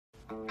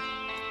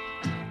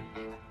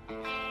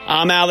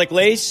I'm Alec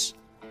Lace.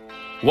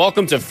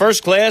 Welcome to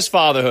First Class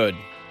Fatherhood.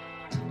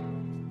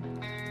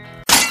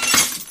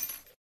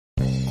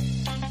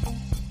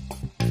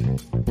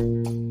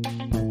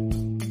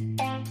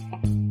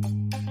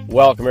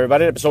 Welcome,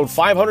 everybody, to episode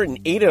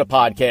 508 of the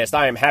podcast.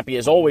 I am happy,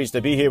 as always,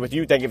 to be here with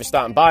you. Thank you for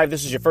stopping by. If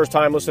this is your first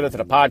time listening to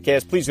the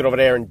podcast, please get over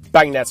there and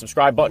bang that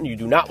subscribe button. You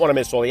do not want to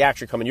miss all the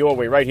action coming your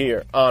way right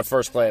here on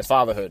First Class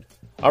Fatherhood.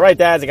 All right,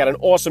 dads, I got an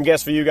awesome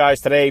guest for you guys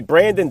today.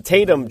 Brandon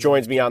Tatum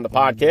joins me on the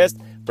podcast.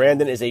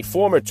 Brandon is a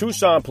former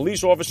Tucson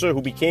police officer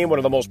who became one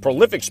of the most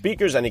prolific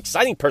speakers and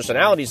exciting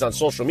personalities on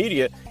social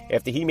media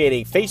after he made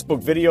a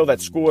Facebook video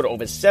that scored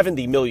over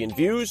 70 million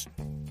views.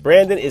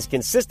 Brandon is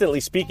consistently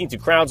speaking to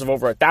crowds of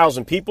over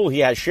 1,000 people. He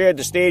has shared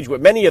the stage with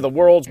many of the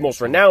world's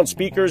most renowned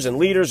speakers and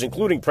leaders,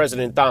 including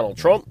President Donald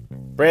Trump.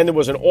 Brandon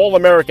was an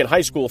All-American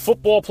high school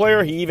football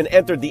player. He even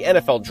entered the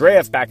NFL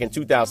draft back in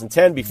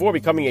 2010 before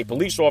becoming a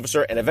police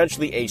officer and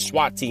eventually a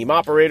SWAT team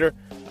operator.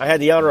 I had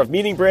the honor of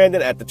meeting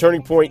Brandon at the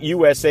Turning Point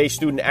USA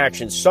Student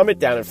Action Summit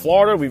down in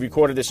Florida. We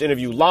recorded this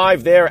interview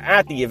live there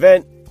at the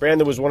event.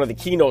 Brandon was one of the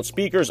keynote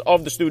speakers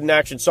of the Student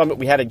Action Summit.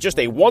 We had just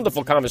a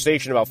wonderful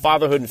conversation about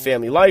fatherhood and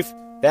family life.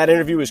 That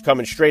interview is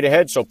coming straight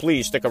ahead, so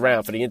please stick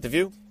around for the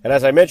interview. And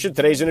as I mentioned,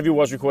 today's interview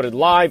was recorded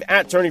live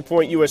at Turning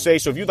Point USA,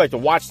 so if you'd like to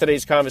watch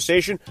today's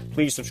conversation,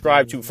 please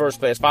subscribe to First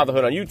Class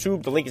Fatherhood on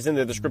YouTube. The link is in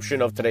the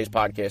description of today's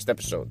podcast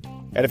episode.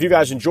 And if you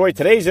guys enjoyed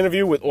today's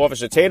interview with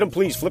Officer Tatum,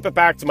 please flip it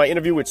back to my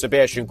interview with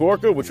Sebastian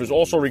Gorka, which was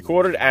also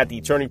recorded at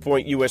the Turning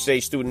Point USA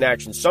Student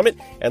Action Summit,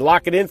 and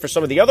lock it in for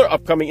some of the other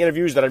upcoming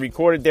interviews that I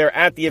recorded there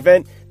at the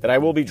event that I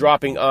will be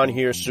dropping on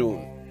here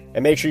soon.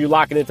 And make sure you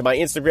lock it into my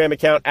Instagram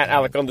account at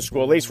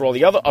Alec_Lace for all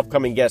the other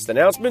upcoming guest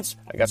announcements.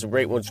 I got some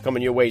great ones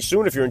coming your way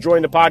soon. If you're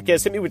enjoying the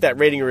podcast, hit me with that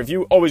rating and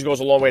review. Always goes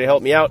a long way to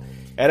help me out.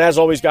 And as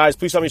always, guys,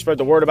 please help me spread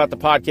the word about the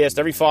podcast.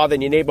 Every father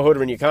in your neighborhood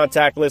or in your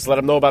contact list, let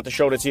them know about the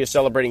show that's here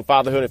celebrating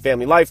fatherhood and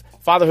family life.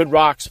 Fatherhood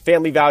rocks,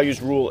 family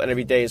values rule, and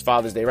every day is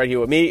Father's Day right here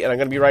with me. And I'm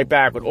going to be right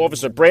back with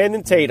Officer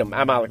Brandon Tatum.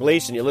 I'm Alec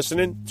Lace, and you're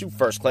listening to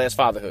First Class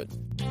Fatherhood.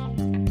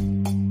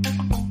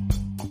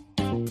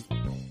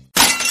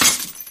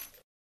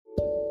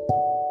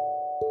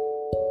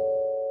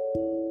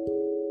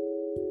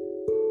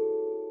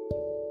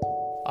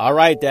 All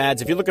right,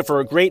 dads, if you're looking for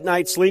a great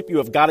night's sleep, you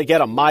have got to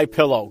get a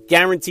MyPillow.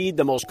 Guaranteed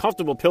the most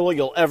comfortable pillow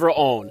you'll ever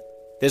own.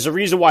 There's a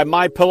reason why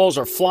MyPillows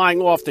are flying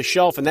off the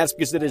shelf, and that's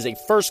because it is a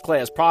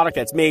first-class product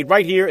that's made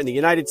right here in the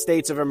United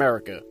States of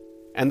America.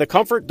 And the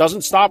comfort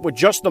doesn't stop with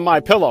just the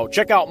MyPillow.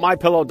 Check out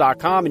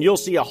MyPillow.com and you'll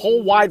see a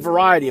whole wide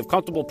variety of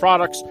comfortable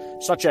products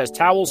such as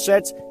towel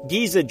sets,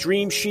 Giza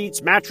Dream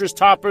Sheets, mattress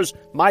toppers,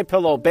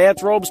 MyPillow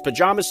bathrobes,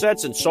 pajama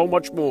sets, and so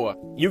much more.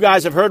 You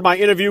guys have heard my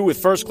interview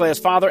with First Class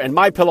Father and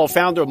MyPillow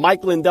founder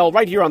Mike Lindell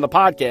right here on the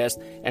podcast.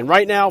 And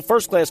right now,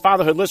 First Class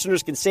Fatherhood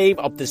listeners can save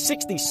up to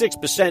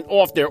 66%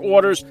 off their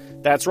orders.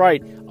 That's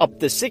right, up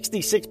to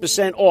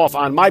 66% off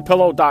on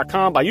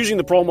MyPillow.com by using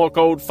the promo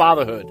code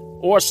FATHERHOOD.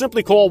 Or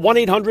simply call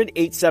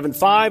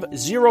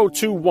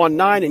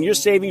 1-800-875-0219 and your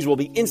savings will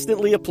be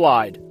instantly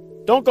applied.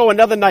 Don't go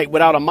another night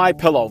without a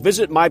MyPillow.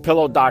 Visit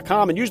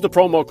MyPillow.com and use the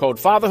promo code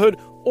FATHERHOOD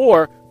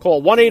or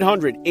call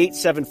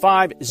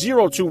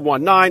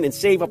 1-800-875-0219 and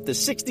save up to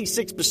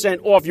 66%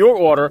 off your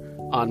order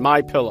on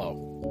MyPillow.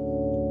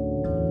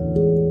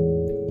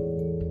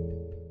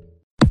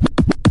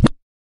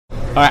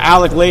 All right,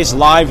 Alec Lace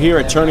live here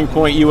at Turning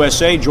Point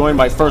USA, joined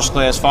by First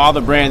Class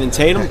Father Brandon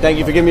Tatum. Thank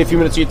you for giving me a few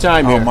minutes of your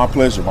time here. Oh, my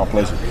pleasure, my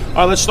pleasure. All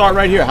right, let's start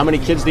right here. How many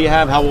kids do you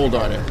have? How old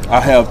are they?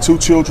 I have 2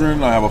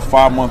 children. I have a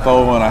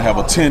 5-month-old and I have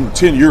a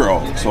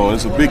 10-year-old. So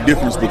it's a big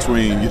difference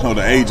between,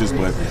 the ages,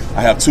 but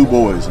I have 2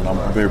 boys and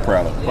I'm very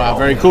proud of them. Wow,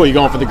 very cool. You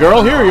going for the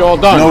girl here or you all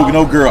done?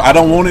 No girl. I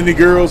don't want any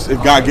girls.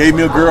 If God gave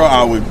me a girl,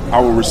 I would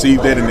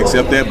receive that and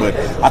accept that, but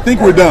I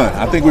think we're done.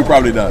 I think we're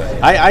probably done.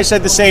 I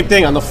said the same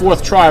thing. On the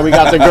 4th try, we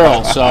got the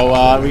girl.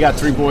 So we got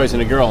 3 boys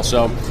and a girl.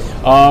 So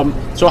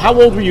how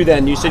old were you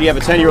then? You said you have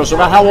a 10-year-old. So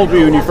about how old were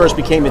you when you first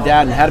became a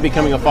dad, and how did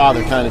becoming a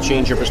father kind of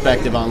change your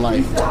perspective on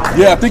life?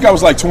 Yeah, I think I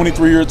was like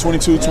 23 years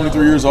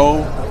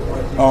old.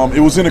 It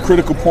was in a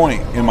critical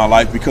point in my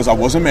life because I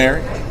wasn't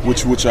married,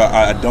 which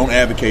I don't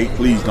advocate.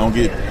 Please don't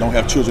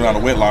have children out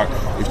of wedlock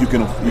if you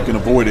can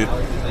avoid it.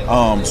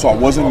 So I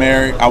wasn't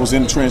married. I was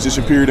in a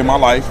transition period in my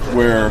life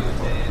where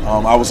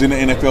I was in the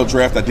NFL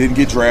draft. I didn't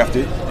get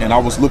drafted, and I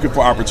was looking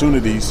for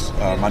opportunities.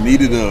 I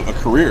needed a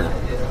career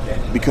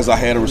because I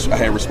had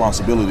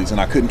responsibilities, and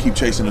I couldn't keep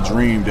chasing a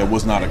dream that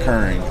was not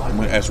occurring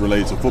as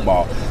related to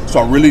football.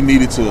 So I really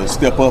needed to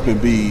step up and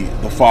be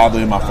the father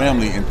in my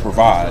family and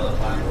provide.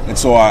 And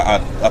so I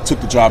took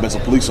the job as a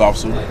police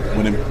officer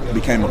when it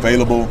became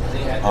available,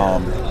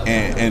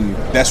 and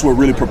that's what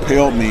really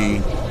propelled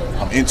me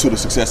into the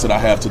success that I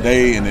have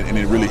today, and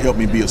it really helped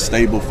me be a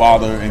stable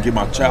father and give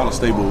my child a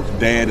stable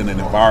dad in an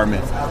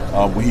environment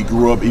when he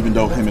grew up, even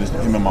though him and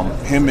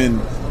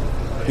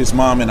his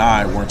mom and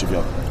I weren't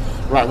together.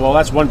 Right. Well,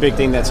 that's one big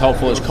thing that's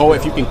helpful is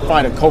if you can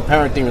find a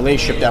co-parenting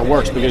relationship that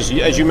works, because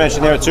as you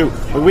mentioned there too,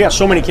 we have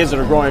so many kids that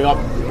are growing up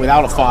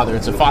without a father.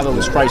 It's a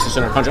fatherless crisis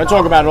in our country. I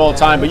talk about it all the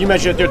time, but you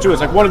mentioned it there too. It's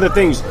like one of the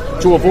things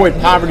to avoid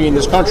poverty in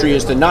this country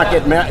is to not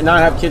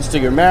have kids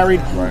till you're married,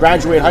 right,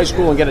 graduate high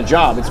school, and get a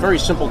job. It's very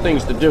simple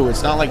things to do.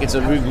 It's not like it's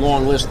a big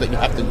long list that you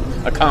have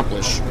to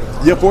accomplish.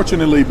 Yeah,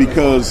 fortunately,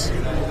 because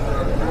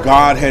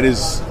God had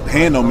his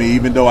hand on me,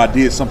 even though I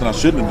did something I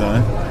shouldn't have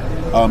done.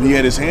 He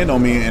had his hand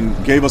on me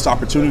and gave us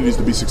opportunities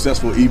to be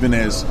successful, even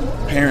as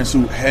parents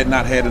who had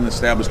not had an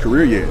established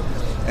career yet.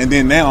 And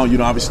then now,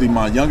 obviously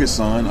my youngest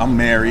son, I'm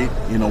married.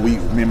 Me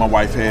and my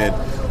wife had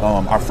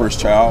our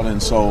first child.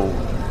 And so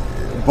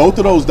both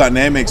of those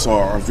dynamics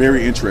are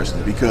very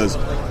interesting, because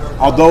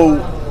although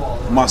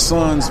my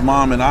son's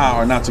mom and I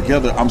are not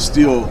together, I'm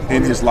still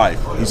in his life.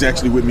 He's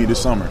actually with me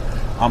this summer.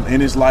 I'm in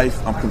his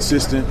life. I'm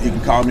consistent. He can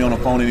call me on the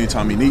phone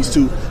anytime he needs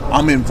to.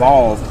 I'm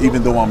involved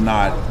even though I'm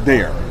not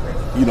there,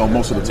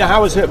 most of the time.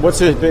 Now, what's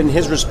been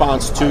his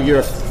response to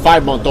your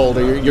 5-month-old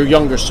or your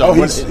younger son? Oh,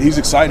 he's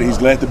excited. He's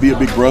glad to be a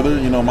big brother.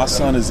 My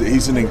son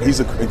he's an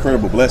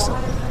incredible blessing.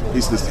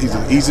 He's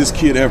the easiest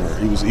kid ever.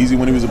 He was easy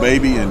when he was a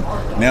baby, and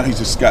now he's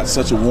just got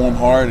such a warm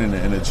heart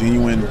and a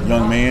genuine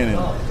young man, and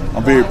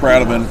I'm very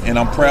proud of him, and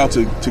I'm proud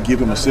to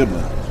give him a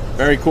sibling.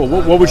 Very cool.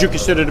 What would you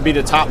consider to be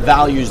the top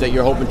values that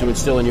you're hoping to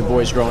instill in your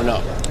boys growing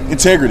up?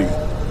 Integrity.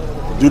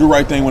 Do the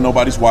right thing when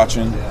nobody's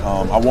watching.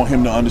 I want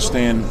him to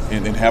understand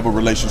and have a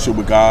relationship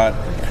with God,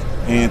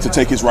 and to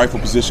take his rightful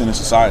position in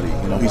society.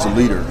 He's a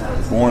leader,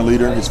 born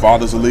leader. His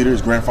father's a leader.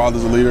 His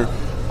grandfather's a leader.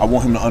 I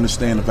want him to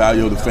understand the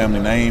value of the family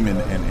name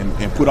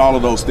and put all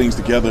of those things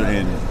together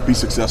and be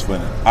successful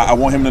in it. I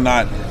want him to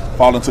not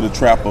fall into the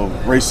trap of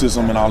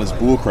racism and all this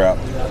bull crap,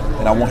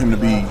 and I want him to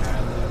be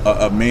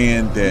a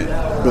man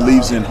that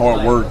believes in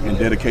hard work and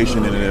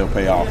dedication, and it'll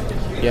pay off.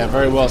 Yeah,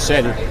 very well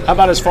said. How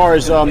about as far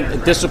as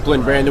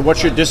discipline, Brandon?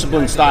 What's your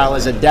discipline style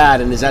as a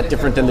dad, and is that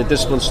different than the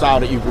discipline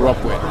style that you grew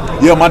up with?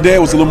 Yeah, my dad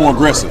was a little more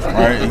aggressive,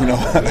 right?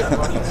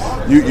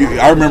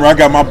 I remember I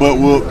got my butt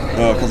whooped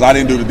because I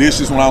didn't do the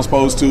dishes when I was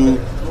supposed to.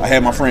 I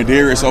had my friend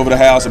Darius over the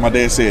house, and my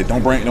dad said,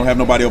 don't have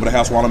nobody over the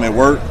house while I'm at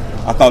work.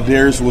 I thought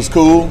Darius was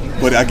cool,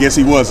 but I guess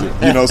he wasn't,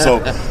 So,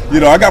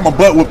 I got my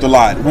butt whooped a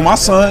lot. When my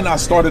son, I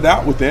started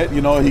out with that,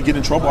 he get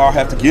in trouble, I'll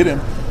have to get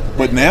him.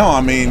 But now,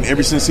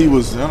 ever since he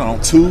was, 2,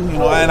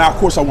 and of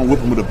course I wouldn't whip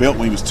him with a belt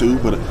when he was 2,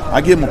 but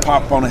I give him a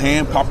pop on the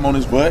hand, pop him on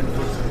his butt.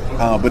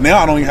 But now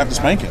I don't even have to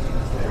spank him.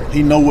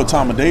 He know what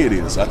time of day it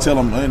is. I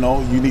tell him,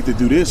 you need to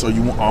do this, or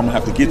I'm gonna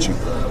have to get you.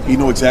 He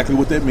know exactly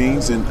what that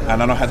means, and I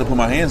don't have to put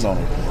my hands on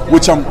him,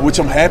 which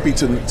I'm happy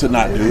to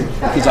not do,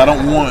 because I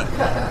don't want.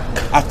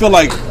 I feel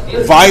like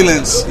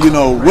violence,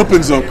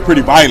 whippings are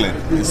pretty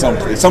violent.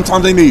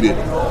 Sometimes they need it,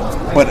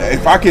 but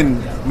if I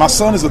can, my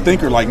son is a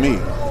thinker like me.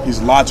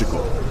 He's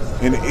logical,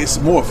 and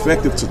it's more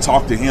effective to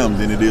talk to him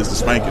than it is to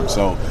spank him.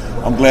 So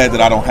I'm glad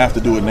that I don't have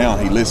to do it now.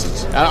 He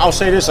listens. I'll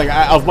say this,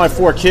 of my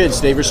 4 kids,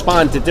 they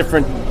respond to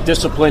different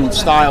discipline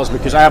styles,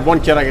 because I have one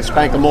kid I can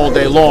spank him all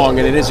day long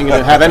and it isn't going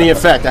to have any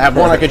effect. I have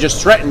one I could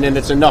just threaten and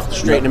it's enough to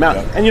straighten him out.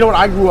 Yeah. And you know what?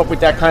 I grew up with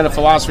that kind of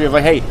philosophy of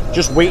hey,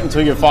 just wait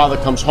until your father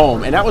comes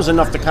home. And that was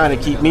enough to kind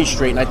of keep me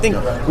straight. And I think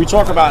we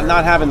talk about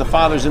not having the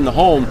fathers in the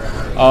home.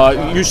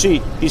 You see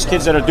these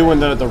kids that are doing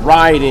the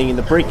rioting and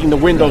the breaking the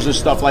windows and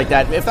stuff like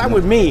that. If that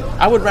were me,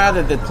 I would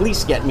rather the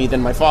police get me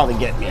than my father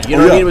get me. You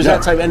know what I mean? It was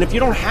that type. And if you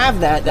don't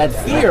have that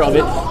fear of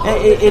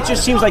it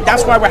just seems like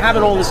that's why we're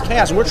having all this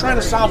chaos. And we're trying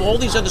to solve all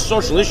these other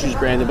social issues,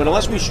 Brandon. But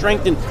unless we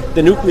strengthen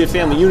the nuclear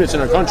family units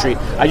in our country,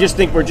 I just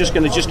think we're just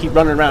going to keep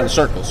running around in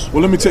circles.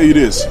 Well, let me tell you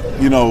this.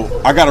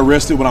 I got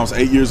arrested when I was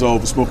 8 years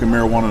old for smoking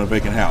marijuana in a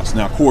vacant house.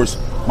 Now, of course,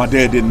 my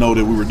dad didn't know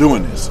that we were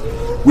doing this.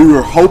 We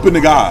were hoping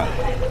to God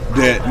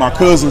that my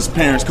cousin's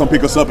parents come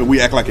pick us up and we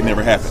act like it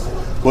never happened.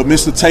 But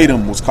Mr.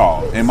 Tatum was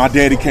called, and my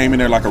daddy came in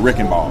there like a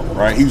wrecking ball,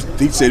 right? He said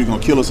he was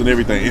going to kill us and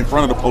everything in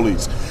front of the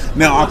police.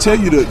 Now, I'll tell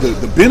you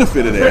the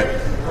benefit of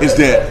that is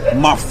that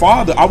my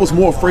father, I was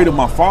more afraid of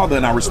my father,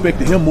 and I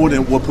respected him more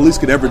than what police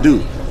could ever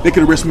do. They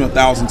could arrest me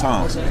 1,000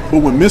 times.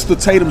 But when Mr.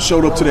 Tatum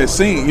showed up to that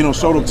scene,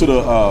 showed up to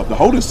the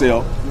holding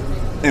cell,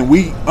 and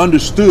we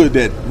understood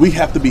that we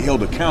have to be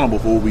held accountable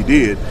for what we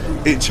did,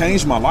 it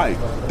changed my life.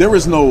 There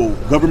is no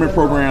government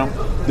program.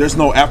 There's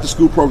no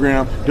after-school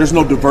program. There's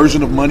no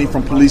diversion of money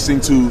from policing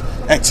to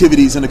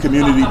activities in the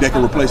community that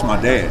can replace my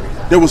dad.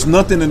 There was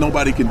nothing that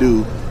nobody can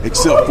do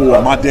except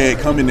for my dad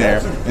coming there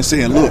and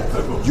saying, look,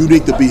 you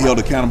need to be held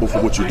accountable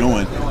for what you're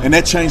doing. And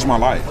that changed my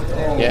life.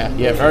 Yeah,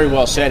 very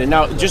well said. And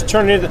now, just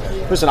turning into,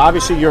 listen,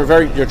 obviously you're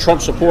a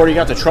Trump supporter. You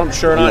got the Trump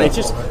shirt on. Yeah. It's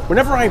just,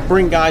 whenever I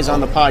bring guys on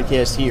the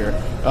podcast here,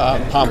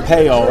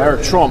 Pompeo,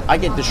 Eric Trump, I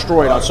get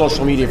destroyed on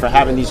social media for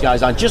having these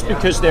guys on just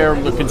because they're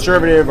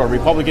conservative or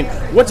Republican.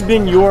 What's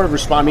been your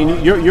response? I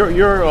mean,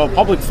 you're a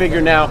public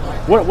figure now.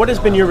 What has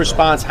been your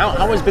response?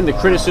 How has been the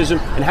criticism,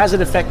 and has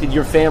it affected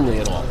your family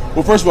at all?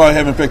 Well, first of all, it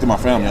hasn't affected my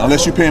family.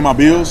 Unless you're paying my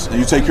bills and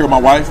you take care of my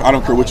wife, I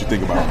don't care what you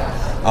think about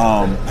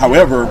it.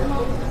 However,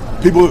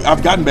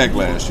 I've gotten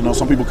backlash. You know,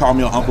 some people call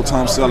me an Uncle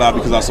Tom sellout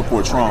because I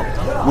support Trump,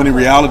 when in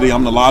reality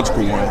I'm the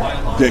logical one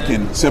that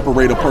can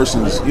separate a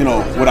person's, you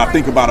know, what I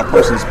think about a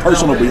person's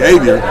personal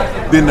behavior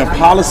than the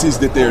policies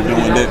that they're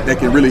doing that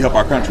can really help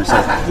our country. So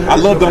I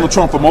love Donald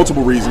Trump for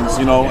multiple reasons,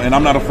 you know, and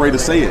I'm not afraid to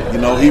say it. You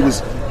know,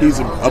 he's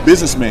a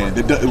businessman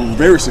that was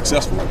very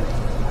successful,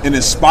 an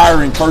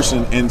inspiring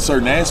person in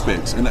certain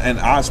aspects, and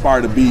I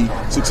aspire to be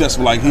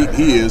successful like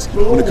he is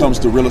when it comes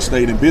to real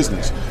estate and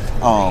business.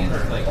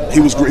 He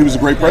was a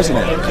great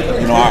president.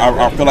 You know,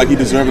 I feel like he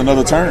deserved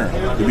another term,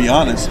 to be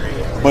honest.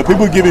 But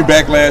people give him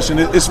backlash, and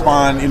it's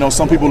fine. You know,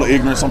 some people are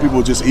ignorant, some people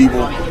are just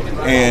evil,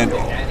 and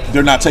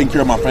they're not taking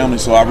care of my family,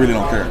 so I really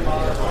don't care.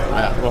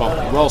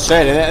 Well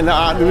said.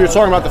 And we were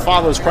talking about the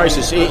fatherless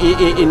crisis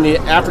in the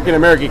African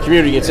American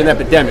community. It's an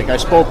epidemic. I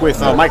spoke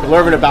with Michael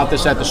Irvin about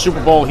this at the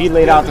Super Bowl. He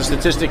laid out the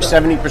statistics: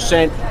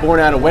 70%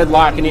 born out of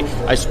wedlock. And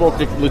I spoke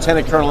to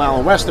Lieutenant Colonel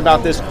Allen West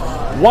about this.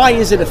 Why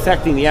is it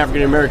affecting the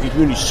African American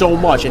community so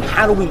much, and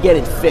how do we get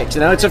it fixed?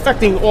 And it's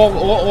affecting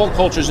all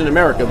cultures in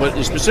America,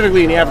 but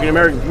specifically in the African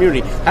American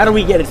community. How do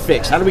we get it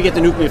fixed? How do we get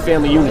the nuclear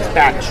family units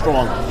back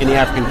strong in the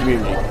African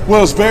community?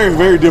 Well, it's very,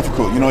 very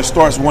difficult. You know, it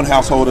starts one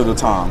household at a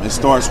time. It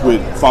starts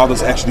with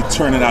fathers actually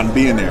turning out and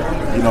being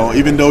there. You know,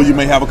 even though you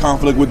may have a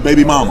conflict with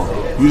baby mama,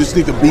 you just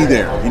need to be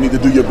there. You need to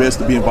do your best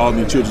to be involved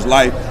in your children's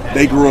life.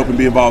 They grew up and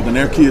be involved in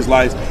their kids'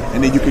 lives,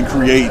 and then you can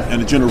create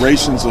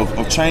generations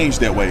of change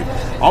that way.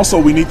 Also,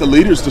 we need the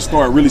leaders to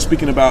start really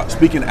speaking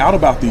out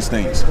about these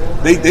things.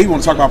 They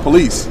want to talk about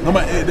police.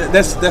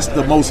 That's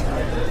the most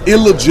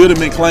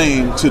illegitimate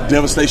claim to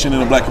devastation in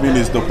the black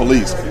community is the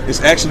police. It's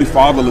actually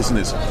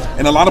fatherlessness.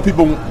 And a lot of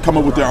people come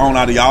up with their own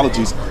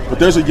ideologies, but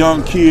there's a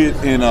young kid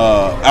in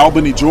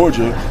Albany,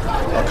 Georgia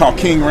called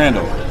King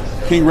Randall.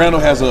 King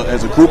Randall has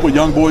a group of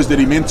young boys that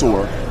he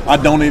mentored. I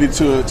donated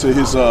to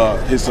his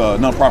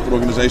nonprofit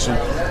organization,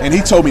 and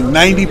he told me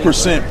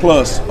 90%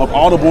 plus of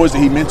all the boys that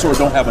he mentored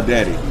don't have a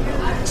daddy.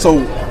 So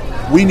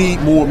we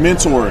need more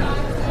mentoring.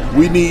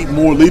 We need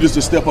more leaders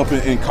to step up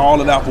and call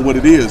it out for what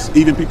it is.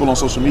 Even people on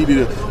social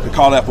media to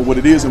call it out for what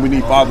it is, and we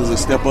need fathers to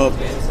step up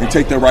and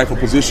take their rightful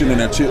position in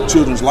their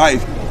children's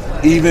life,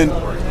 even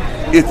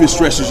if it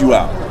stresses you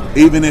out,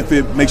 even if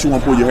it makes you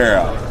want to pull your hair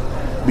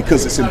out,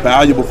 because it's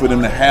invaluable for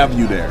them to have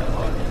you there.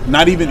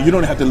 You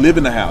don't have to live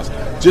in the house,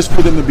 just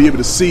for them to be able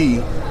to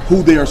see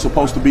who they are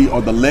supposed to be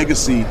or the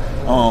legacy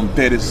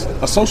that is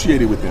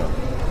associated with them.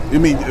 I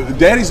mean,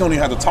 daddies don't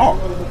even have to talk.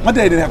 My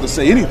dad didn't have to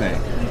say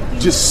anything.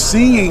 Just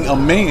seeing a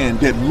man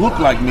that looked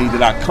like me,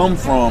 that I come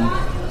from,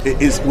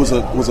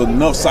 was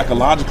enough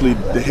psychologically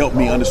to help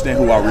me understand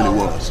who I really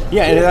was.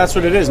 Yeah, and that's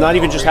what it is. Not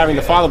even just having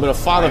the father, but a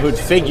fatherhood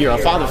figure, a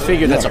father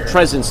figure that's a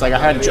presence. Like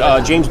I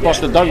had James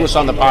Buster Douglas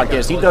on the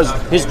podcast. He does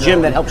his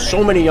gym that helps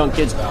so many young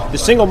kids. The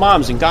single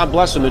moms, and God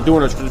bless them, they're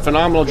doing a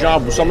phenomenal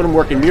job. Some of them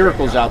working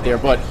miracles out there,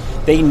 but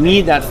they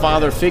need that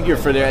father figure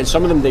for there. And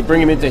some of them, they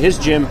bring him into his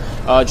gym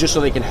just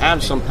so they can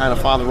have some kind of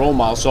father role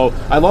model. So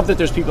I love that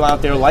there's people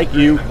out there like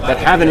you that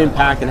have an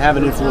impact and have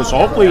an influence. So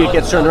hopefully it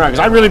gets turned around,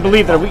 because I really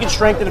believe that if we can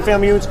strengthen the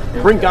family units,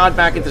 bring God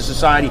back into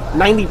society,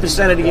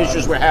 90% of the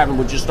issues we're having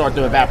would just start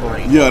to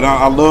evaporate. Yeah, and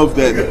I love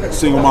that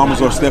single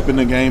mamas are stepping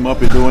the game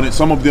up and doing it.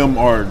 Some of them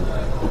are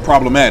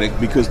problematic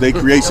because they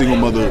create single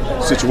mother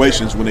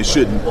situations when they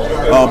shouldn't.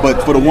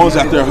 But for the ones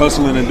out there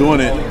hustling and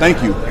doing it,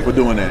 thank you for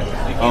doing that.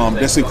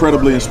 That's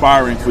incredibly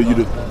inspiring for you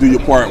to do your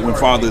part when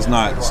father is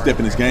not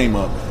stepping his game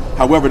up.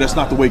 However, that's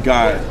not the way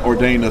God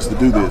ordained us to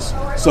do this.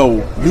 So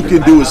you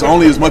can do it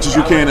only as much as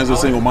you can as a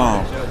single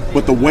mom.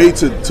 But the way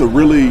to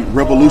really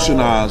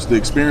revolutionize the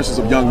experiences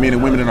of young men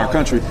and women in our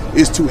country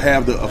is to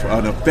have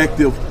an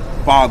effective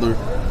father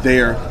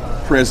there,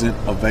 present,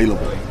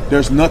 available.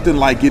 There's nothing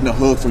like getting a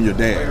hug from your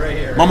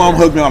dad. My mom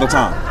hugged me all the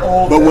time.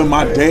 But when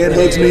my dad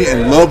hugs me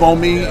and love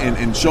on me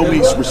and show me,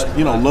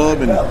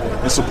 love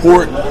and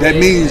support, that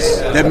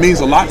means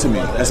a lot to me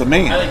as a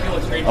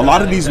man. A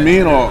lot of these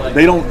men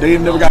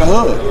they've never got a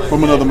hug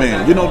from another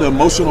man. You know, the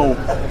emotional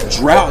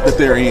drought that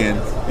they're in,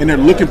 and they're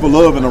looking for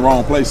love in the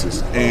wrong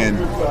places. And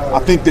I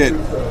think that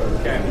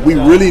we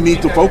really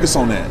need to focus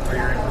on that.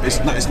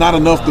 It's not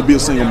enough to be a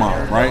single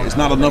mom, right? It's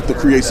not enough to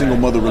create single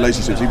mother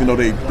relationships, even though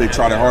they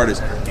try their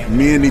hardest.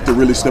 Men need to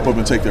really step up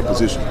and take their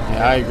position.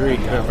 Yeah, I agree.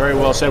 Very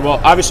well said.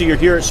 Well, obviously you're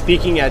here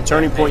speaking at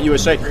Turning Point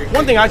USA.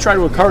 One thing I try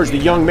to encourage the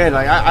young men,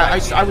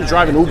 I was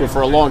driving Uber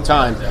for a long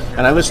time,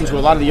 and I listen to a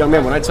lot of the young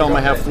men. When I tell them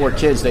I have 4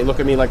 kids, they look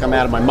at me like I'm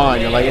out of my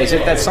mind. They're like, as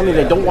if that's something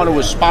they don't want to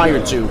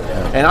aspire to.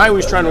 And I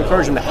always try to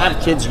encourage them to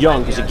have kids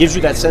young, because it gives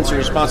you that sense of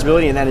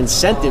responsibility and that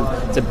incentive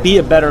to be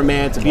a better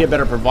man, to be a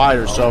better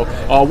provider. So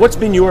what's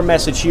been your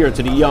message here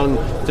to the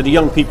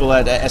young people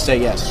at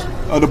SAS?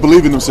 To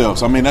believe in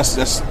themselves. I mean,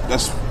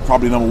 that's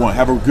probably number one.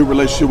 Have a good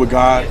relationship with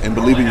God and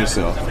believe in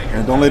yourself.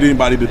 And don't let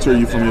anybody deter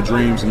you from your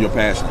dreams and your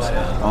passions.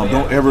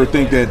 Don't ever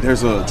think that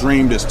there's a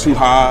dream that's too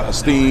high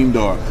esteemed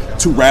or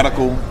too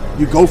radical.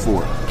 You go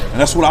for it. And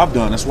that's what I've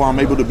done. That's why I'm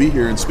able to be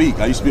here and speak.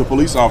 I used to be a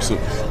police officer.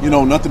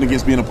 Nothing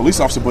against being a police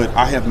officer, but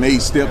I have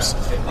made steps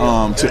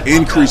to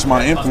increase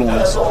my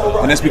influence,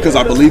 and that's because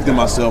I believed in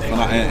myself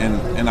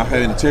and I've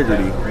had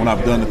integrity when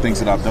I've done the things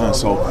that I've done.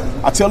 So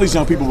I tell these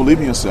young people, believe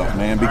in yourself,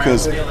 man,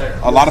 because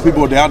a lot of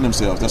people are doubting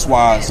themselves. That's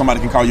why somebody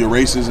can call you a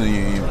racist and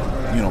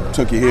you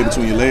tuck your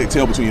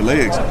tail between your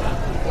legs.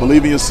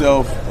 Believe in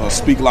yourself,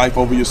 speak life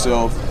over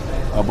yourself.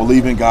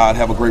 Believe in God,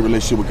 have a great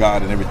relationship with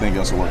God, and everything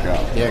else will work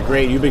out. Yeah,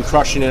 great. You've been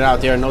crushing it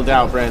out there, no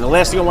doubt, Brandon. The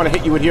last thing I want to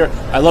hit you with here,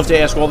 I love to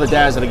ask all the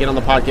dads that I get on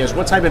the podcast,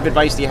 what type of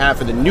advice do you have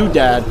for the new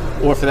dad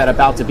or for that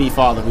about-to-be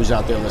father who's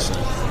out there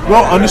listening?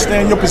 Well,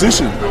 understand your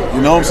position.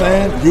 You know what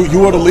I'm saying?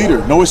 You are the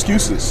leader. No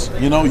excuses.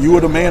 You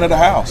are the man of the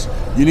house.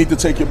 You need to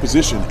take your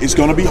position. It's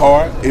going to be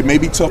hard. It may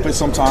be tough at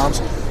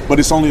sometimes, but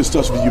it's only as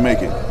tough as you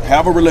make it.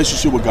 Have a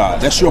relationship with God.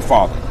 That's your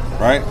father,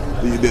 right?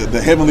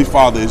 The Heavenly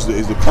Father is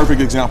the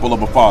perfect example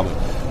of a father.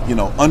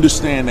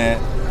 Understand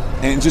that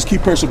and just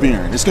keep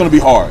persevering. It's going to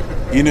be hard,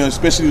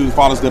 especially the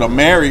fathers that are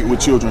married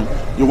with children.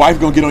 Your wife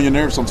going to get on your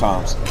nerves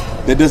sometimes.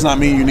 That does not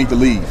mean you need to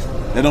leave.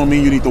 That don't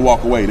mean you need to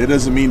walk away. That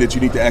doesn't mean that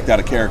you need to act out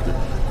of character.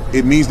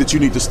 It means that you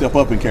need to step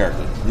up in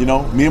character.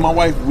 Me and my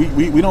wife,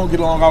 we don't get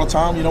along all the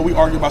time. We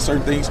argue about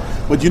certain things.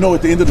 But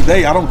at the end of the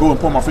day, I don't go and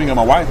point my finger at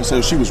my wife and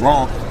say, she was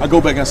wrong. I go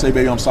back and say,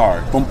 baby, I'm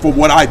sorry for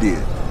what I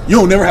did. You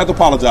don't never have to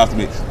apologize to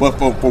me. But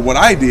for what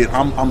I did,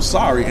 I'm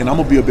sorry, and I'm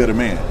going to be a better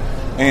man.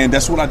 And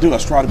that's what I do. I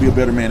strive to be a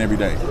better man every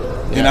day.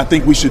 Yeah. And I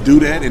think we should do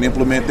that and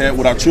implement that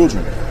with our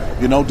children.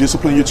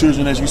 Discipline your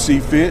children as you see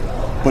fit,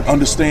 but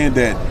understand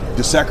that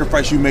the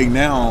sacrifice you make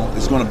now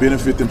is going to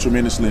benefit them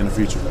tremendously in the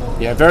future.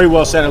 Yeah, very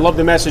well said. I love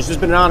the message. This has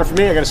been an honor for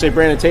me. I got to say,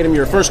 Brandon Tatum,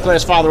 you're a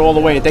first-class father all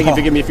the way, and thank you for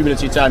giving me a few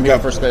minutes of your time. You're a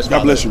first-class father.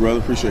 God bless you, brother.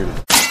 Appreciate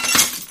it.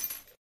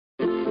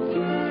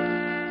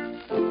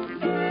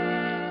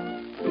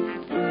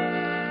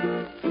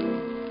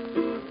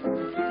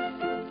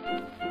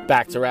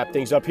 Back to wrap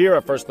things up here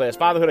at First Class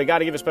Fatherhood. I got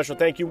to give a special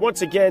thank you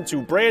once again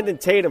to Brandon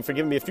Tatum for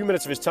giving me a few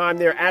minutes of his time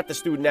there at the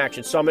Student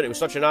Action Summit. It was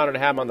such an honor to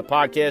have him on the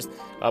podcast.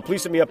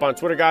 Please hit me up on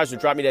Twitter, guys, or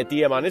drop me that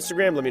DM on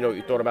Instagram. Let me know what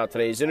you thought about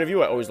today's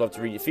interview. I always love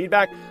to read your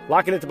feedback.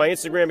 Lock it into my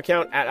Instagram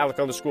account at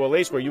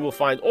Alec_Lace, where you will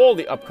find all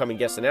the upcoming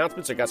guest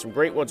announcements. I got some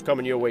great ones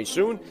coming your way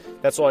soon.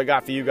 That's all I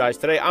got for you guys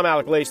today. I'm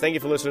Alec Lace. Thank you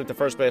for listening to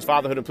First Class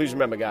Fatherhood. And please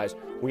remember, guys,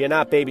 we are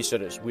not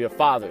babysitters. We are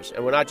fathers.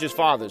 And we're not just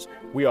fathers.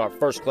 We are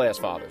first-class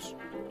fathers.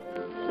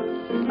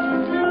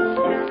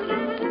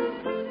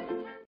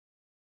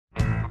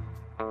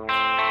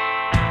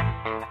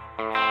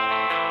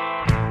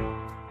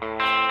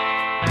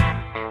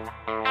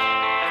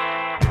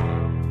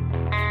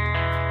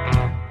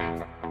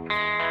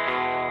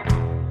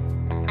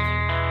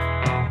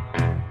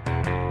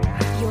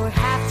 Your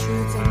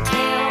half-truths and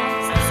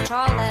tales as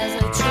tall as a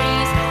tree.